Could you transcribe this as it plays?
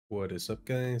What is up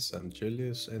guys, I'm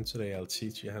Julius and today I'll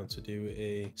teach you how to do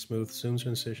a smooth zoom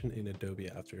transition in Adobe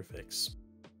After Effects.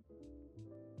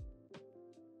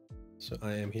 So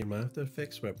I am here in my After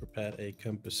Effects where I prepared a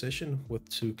composition with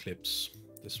two clips.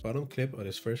 This bottom clip or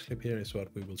this first clip here is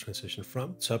what we will transition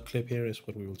from. Top clip here is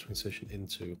what we will transition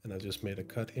into. And I just made a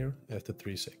cut here after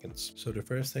 3 seconds. So the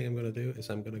first thing I'm going to do is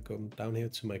I'm going to go down here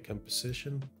to my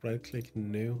composition, right click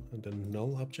new and then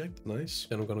null object. Nice.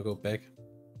 Then I'm going to go back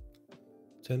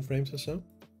 10 frames or so.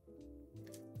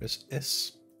 Press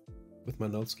S with my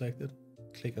null selected.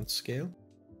 Click on scale.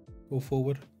 Go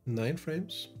forward 9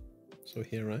 frames. So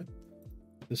here, right?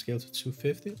 The scale to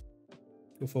 250.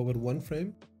 Go forward 1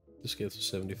 frame. The scale to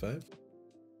 75.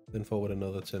 Then forward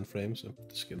another 10 frames and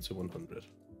the scale to 100.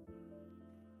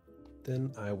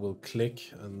 Then I will click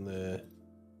on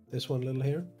this one little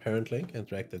here, parent link, and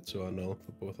drag that to our null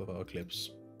for both of our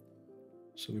clips.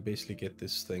 So we basically get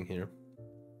this thing here.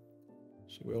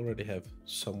 So we already have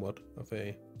somewhat of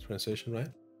a transition, right?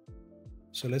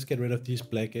 So let's get rid of these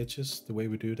black edges. The way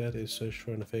we do that is search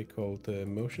for an effect called the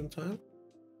motion tile.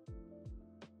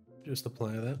 Just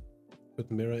apply that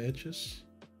with mirror edges.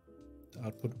 The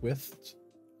output width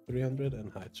 300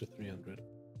 and height to 300.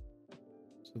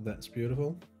 So that's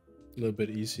beautiful. A little bit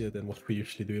easier than what we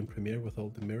usually do in Premiere with all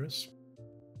the mirrors.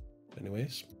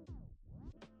 Anyways.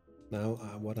 Now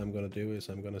what I'm going to do is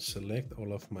I'm going to select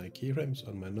all of my keyframes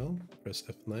on my null, press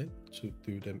F9 to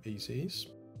do them easy.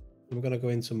 I'm going to go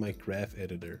into my graph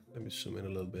editor. Let me zoom in a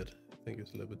little bit. I think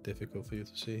it's a little bit difficult for you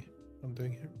to see what I'm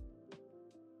doing here.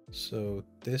 So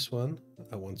this one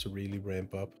I want to really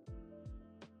ramp up.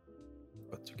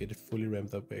 But to get it fully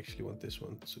ramped up, we actually want this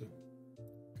one to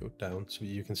go down. So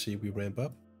you can see we ramp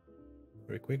up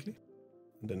very quickly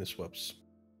and then it swaps.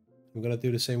 I'm gonna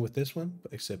do the same with this one,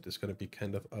 but except it's gonna be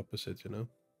kind of opposite, you know.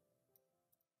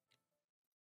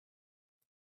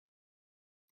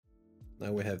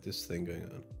 Now we have this thing going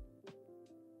on.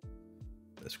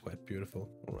 That's quite beautiful.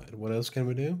 All right, what else can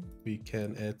we do? We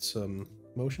can add some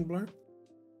motion blur.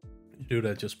 You do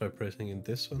that just by pressing in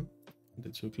this one, the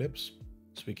two clips.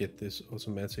 So we get this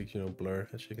automatic, you know, blur,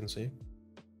 as you can see.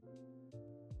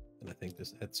 And I think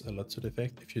this adds a lot to the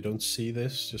effect. If you don't see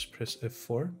this, just press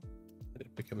F4.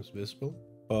 It becomes visible.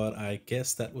 But I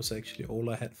guess that was actually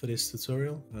all I had for this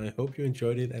tutorial. I hope you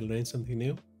enjoyed it and learned something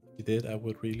new. If you did, I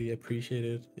would really appreciate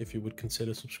it if you would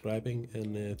consider subscribing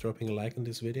and dropping a like on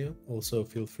this video. Also,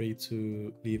 feel free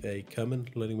to leave a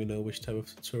comment letting me know which type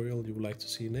of tutorial you would like to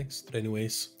see next. But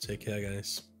anyways, take care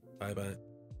guys. Bye bye.